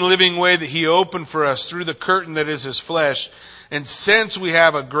new and living way that He opened for us through the curtain that is His flesh, and since we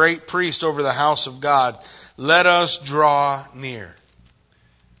have a great priest over the house of God, let us draw near."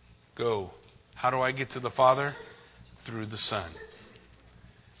 Go. How do I get to the Father? Through the Son.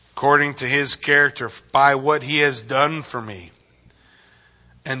 According to His character, by what He has done for me.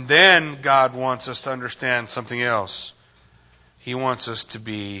 And then God wants us to understand something else. He wants us to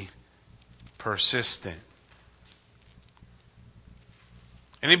be persistent.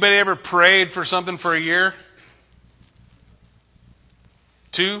 Anybody ever prayed for something for a year?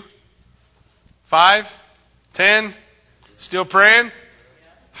 2? 5? 10? Still praying?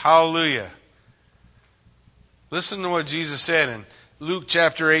 Hallelujah. Listen to what Jesus said in Luke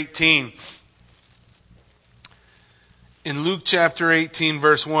chapter 18. In Luke chapter 18,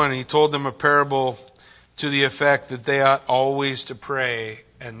 verse 1, He told them a parable to the effect that they ought always to pray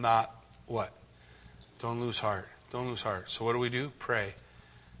and not what? Don't lose heart. Don't lose heart. So what do? Pray.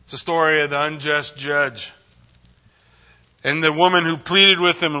 It's the story of the unjust judge. And the woman who pleaded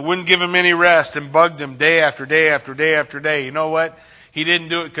with him and wouldn't give him any rest and bugged him day after day after day after day. You know what? He didn't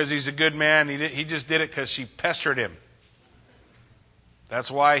do it because he's a good man. He just did it because she pestered him. That's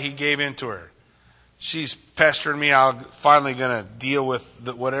why he gave in to her. She's pestering me. I'm finally going to deal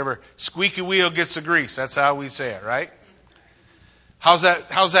with whatever. Squeaky wheel gets the grease. That's how we say it, right? How's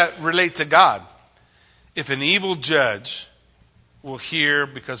that relate to God? If an evil judge will hear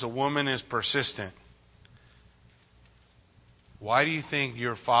because a woman is persistent, why do you think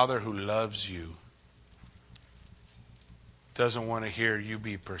your Father who loves you doesn't want to hear you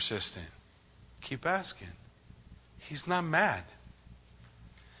be persistent? Keep asking. He's not mad.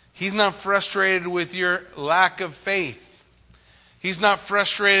 He's not frustrated with your lack of faith. He's not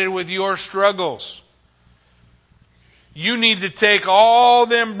frustrated with your struggles. You need to take all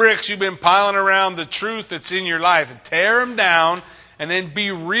them bricks you've been piling around the truth that's in your life and tear them down and then be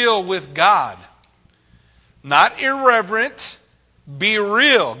real with God. Not irreverent. Be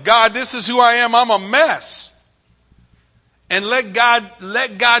real. God, this is who I am. I'm a mess. And let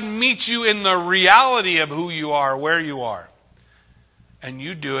God meet you in the reality of who you are, where you are. And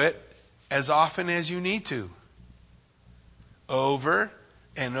you do it as often as you need to. Over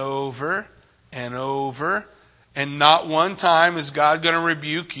and over and over. And not one time is God going to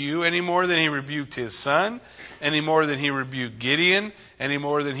rebuke you any more than He rebuked His son, any more than He rebuked Gideon, any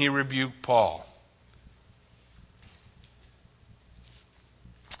more than He rebuked Paul.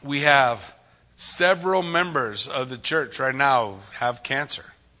 We have several members of the church right now who have cancer.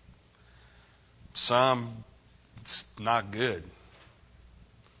 Some, it's not good.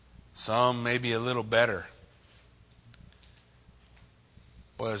 Some maybe a little better.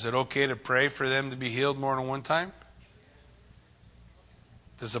 Well, is it okay to pray for them to be healed more than one time?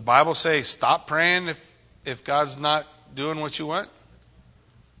 Does the Bible say stop praying if God's not doing what you want?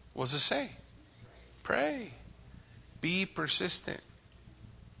 What does it say? Pray. Be persistent.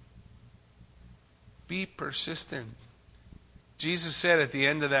 Be persistent. Jesus said at the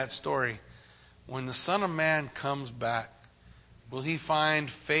end of that story, when the Son of Man comes back, will He find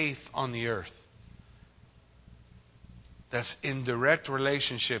faith on the earth? That's in direct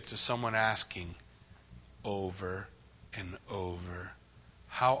relationship to someone asking over and over.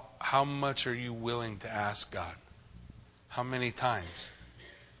 How much are you willing to ask God? How many times?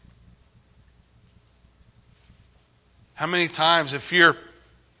 How many times if your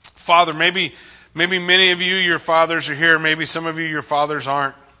father, maybe many of you, your fathers are here. Maybe some of you, your fathers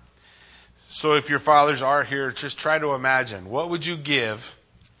aren't. So if your fathers are here, just try to imagine. What would you give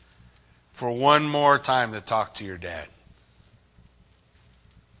for one more time to talk to your dad?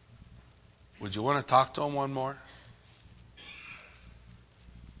 Would you want to talk to him one more?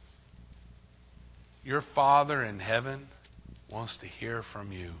 Your Father in heaven wants to hear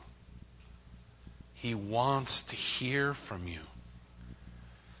from you. He wants to hear from you.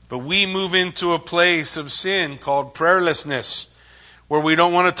 But we move into a place of sin called prayerlessness, where we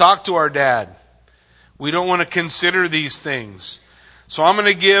don't want to talk to our dad. We don't want to consider these things. So I'm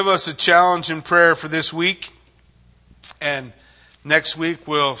going to give us a challenge in prayer for this week. And next week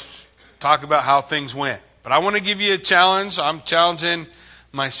we'll talk about how things went. But I want to give you a challenge. I'm challenging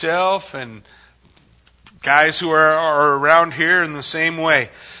myself and guys who are around here in the same way.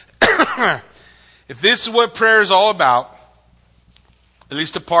 If this is what prayer is all about, at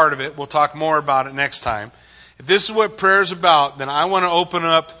least a part of it, we'll talk more about it next time. If this is what prayer is about, then I want to open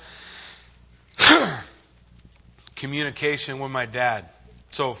up communication with my dad.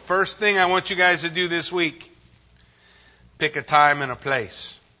 So first thing I want you guys to do this week, pick a time and a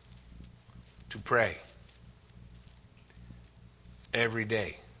place to pray. Every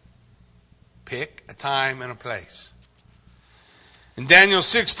day. Pick a time and a place. In Daniel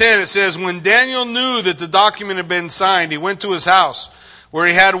 6:10 it says, when Daniel knew that the document had been signed, he went to his house where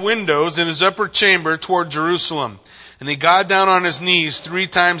he had windows in his upper chamber toward Jerusalem. And he got down on his knees 3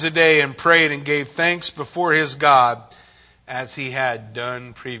 times a day and prayed and gave thanks before his God as he had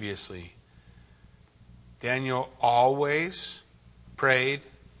done previously. Daniel always prayed.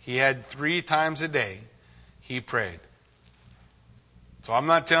 He had 3 times a day he prayed. So I'm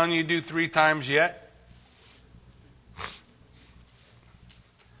not telling you to do 3 times yet.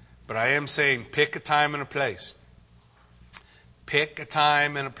 But I am saying pick a time and a place. Pick a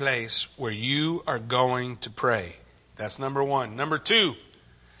time and a place where you are going to pray. That's number 1. Number 2,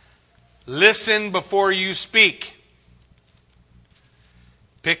 listen before you speak.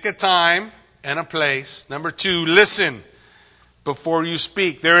 Pick a time and a place. Number 2, listen before you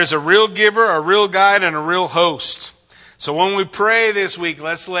speak. There is a real giver, a real guide, and a real host. So when we pray this week,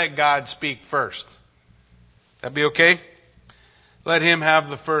 let's let God speak first. That be okay? Let Him have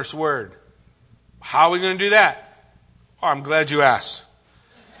the first word. How are we going to do that? Oh, I'm glad you asked.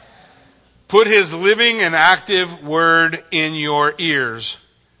 Put His living and active word in your ears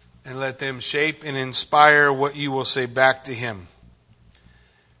and let them shape and inspire what you will say back to Him.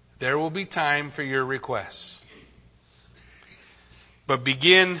 There will be time for your requests. But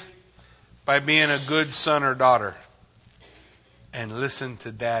begin by being a good son or daughter and listen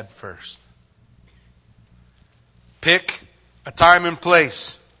to Dad first. Pick a time and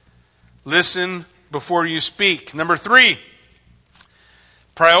place. Listen before you speak. Number 3,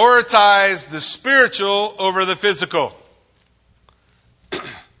 prioritize the spiritual over the physical.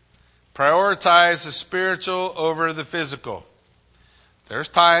 Prioritize the spiritual over the physical. There's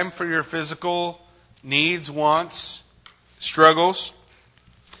time for your physical needs, wants, struggles.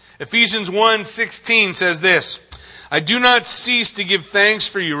 Ephesians 1:16 says this, I do not cease to give thanks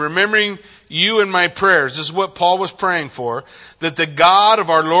for you, remembering you in my prayers. This is what Paul was praying for, that the God of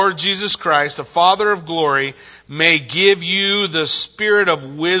our Lord Jesus Christ, the Father of glory, may give you the spirit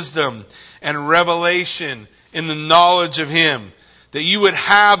of wisdom and revelation in the knowledge of Him, that you would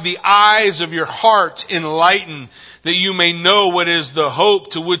have the eyes of your heart enlightened, that you may know what is the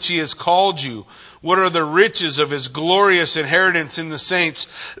hope to which He has called you, what are the riches of His glorious inheritance in the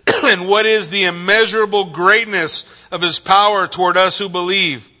saints, and what is the immeasurable greatness of His power toward us who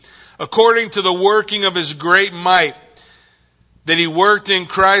believe, according to the working of His great might, that He worked in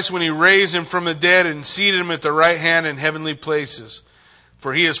Christ when He raised Him from the dead and seated Him at the right hand in heavenly places.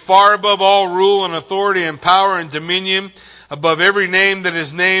 For He is far above all rule and authority and power and dominion, above every name that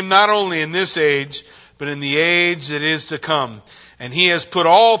is named, not only in this age, but in the age that is to come. And He has put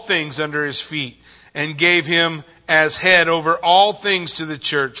all things under His feet, and gave Him as head over all things to the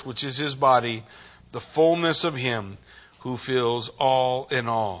church, which is His body, the fullness of Him who fills all in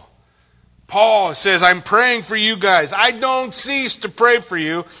all. Paul says, I'm praying for you guys. I don't cease to pray for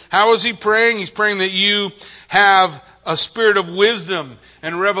you. How is he praying? He's praying that you have a spirit of wisdom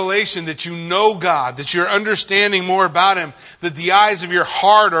and revelation, that you know God, that you're understanding more about Him, that the eyes of your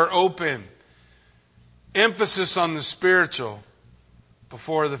heart are open. Emphasis on the spiritual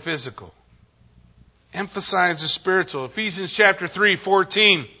before the physical. Emphasize the spiritual. Ephesians chapter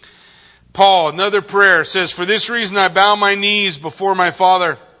 3:14. Paul, another prayer, says, for this reason I bow my knees before my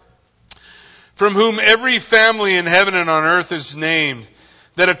Father, from whom every family in heaven and on earth is named,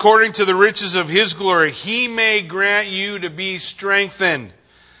 that according to the riches of His glory, He may grant you to be strengthened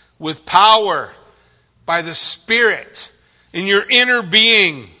with power by the Spirit in your inner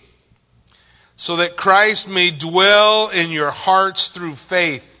being, so that Christ may dwell in your hearts through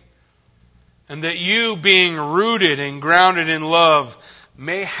faith, and that you, being rooted and grounded in love,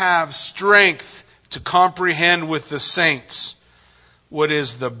 may have strength to comprehend with the saints what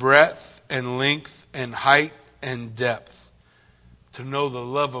is the breadth and length and height and depth, to know the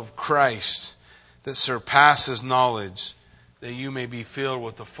love of Christ that surpasses knowledge, that you may be filled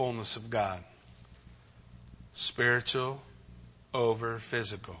with the fullness of God. Spiritual over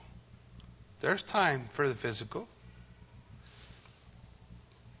physical. There's time for the physical.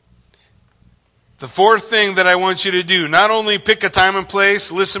 The fourth thing that I want you to do, not only pick a time and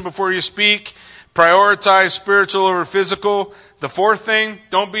place, listen before you speak, prioritize spiritual over physical. The fourth thing,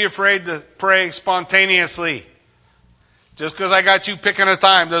 don't be afraid to pray spontaneously. Just because I got you picking a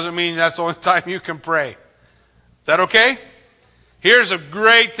time doesn't mean that's the only time you can pray. Is that okay? Here's a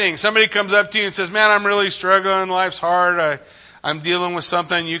great thing. Somebody comes up to you and says, man, I'm really struggling. Life's hard. I'm dealing with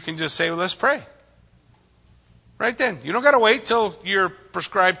something. You can just say, well, let's pray. Right then. You don't got to wait till your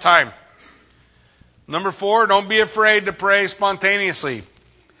prescribed time. Number 4, don't be afraid to pray spontaneously.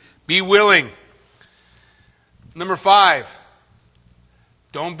 Be willing. Number 5,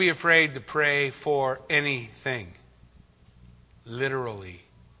 don't be afraid to pray for anything. Literally,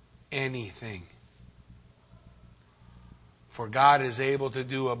 anything. For God is able to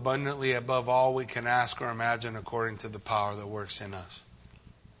do abundantly above all we can ask or imagine according to the power that works in us.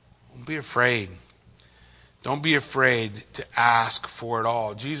 Don't be afraid. Don't be afraid to ask for it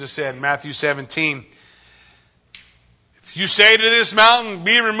all. Jesus said in Matthew 17, if you say to this mountain,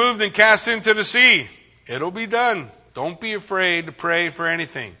 be removed and cast into the sea, it'll be done. Don't be afraid to pray for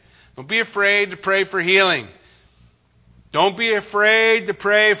anything. Don't be afraid to pray for healing. Don't be afraid to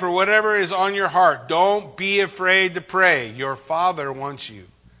pray for whatever is on your heart. Don't be afraid to pray. Your Father wants you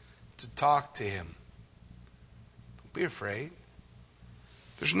to talk to Him. Don't be afraid.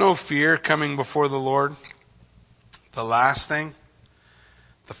 There's no fear coming before the Lord. The last thing,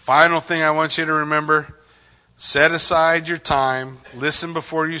 the final thing I want you to remember, set aside your time, listen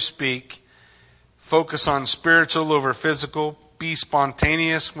before you speak, focus on spiritual over physical, be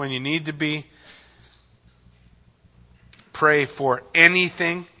spontaneous when you need to be, pray for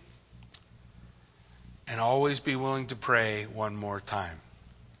anything, and always be willing to pray one more time.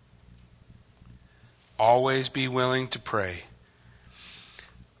 Always be willing to pray.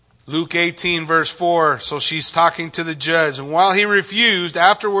 Luke 18 verse 4, so she's talking to the judge. And while he refused,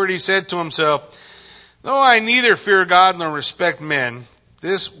 afterward he said to himself, though I neither fear God nor respect men,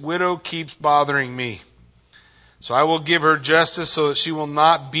 this widow keeps bothering me. So I will give her justice so that she will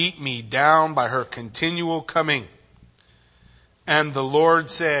not beat me down by her continual coming. And the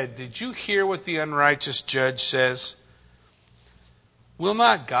Lord said, did you hear what the unrighteous judge says? Will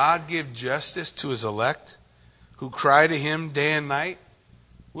not God give justice to His elect, who cry to Him day and night?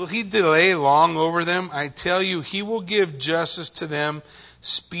 Will He delay long over them? I tell you, He will give justice to them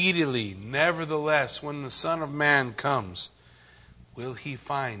speedily. Nevertheless, when the Son of Man comes, will He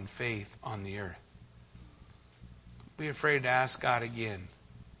find faith on the earth? Don't be afraid to ask God again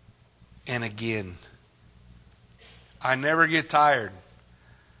and again. I never get tired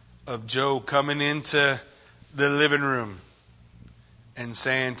of Joe coming into the living room and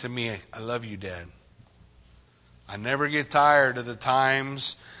saying to me, I love you, Dad. I never get tired of the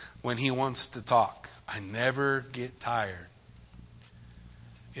times when he wants to talk. I never get tired.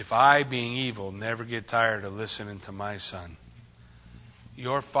 If I, being evil, never get tired of listening to my son,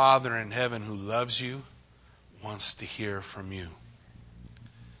 your Father in heaven who loves you wants to hear from you.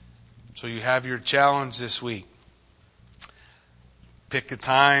 So you have your challenge this week. Pick a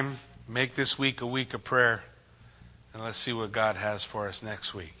time, make this week a week of prayer, and let's see what God has for us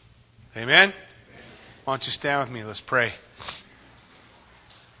next week. Amen? Why don't you stand with me? Let's pray.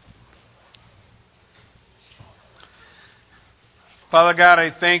 Father God, I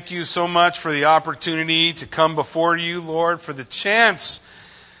thank you so much for the opportunity to come before you, Lord, for the chance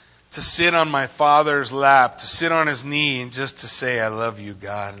to sit on my Father's lap, to sit on His knee and just to say, I love you,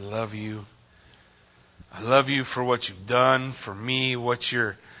 God. I love you. I love you for what you've done for me, what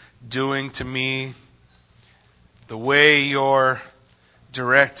you're doing to me, the way you're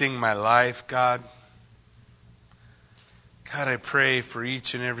directing my life, God. God, I pray for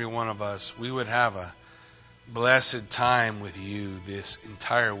each and every one of us, we would have a blessed time with you this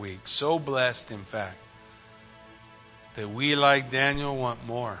entire week. So blessed, in fact, that we, like Daniel, want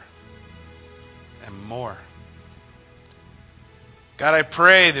more and more. God, I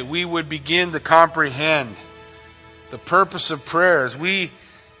pray that we would begin to comprehend the purpose of prayer as we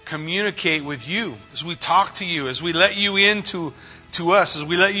communicate with you, as we talk to you, as we let you into us, as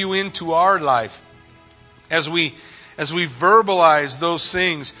we let you into our life, as we verbalize those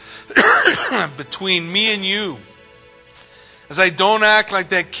things between me and you, as I don't act like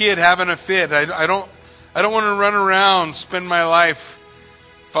that kid having a fit. I don't want to run around, spend my life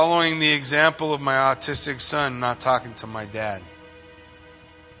following the example of my autistic son, not talking to my dad.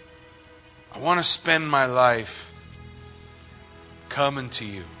 I want to spend my life coming to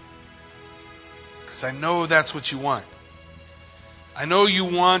you, because I know that's what you want. I know you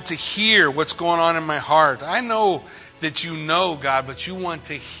want to hear what's going on in my heart. I know that you know, God, but you want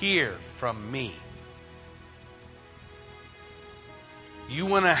to hear from me. You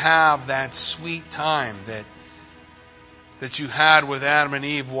want to have that sweet time that you had with Adam and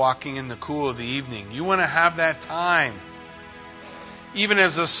Eve walking in the cool of the evening. You want to have that time. Even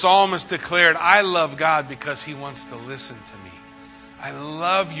as the psalmist declared, I love God because He wants to listen to me. I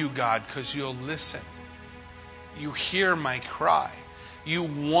love you, God, because you'll listen. You hear my cry. You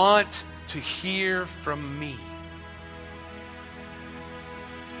want to hear from me.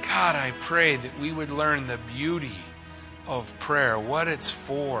 God, I pray that we would learn the beauty of prayer, what it's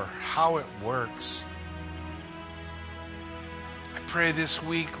for, how it works. I pray this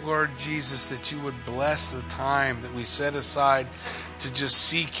week, Lord Jesus, that you would bless the time that we set aside to just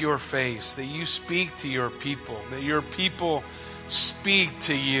seek your face, that you speak to your people, that your people speak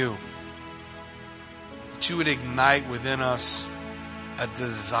to you, that you would ignite within us a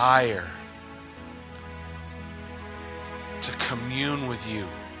desire to commune with you.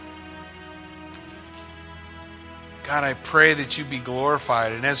 God, I pray that you be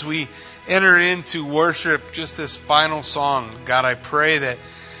glorified. And as we enter into worship, just this final song, God, I pray that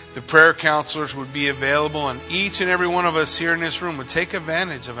the prayer counselors would be available, and each and every one of us here in this room would take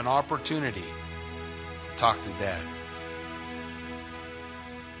advantage of an opportunity to talk to Dad.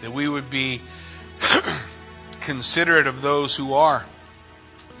 That we would be considerate of those who are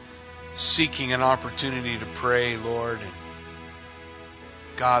seeking an opportunity to pray, Lord. And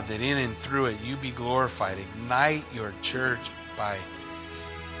God, that in and through it you be glorified. Ignite your church by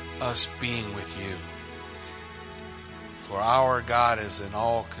us being with you. For our God is an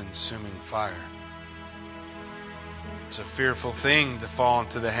all-consuming fire. It's a fearful thing to fall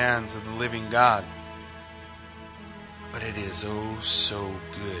into the hands of the living God. But it is oh so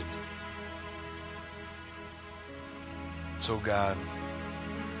good. So God,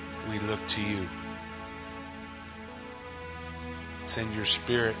 we look to you. Send your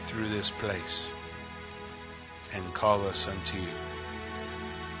Spirit through this place and call us unto you.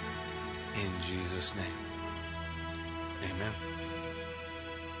 In Jesus' name. Amen.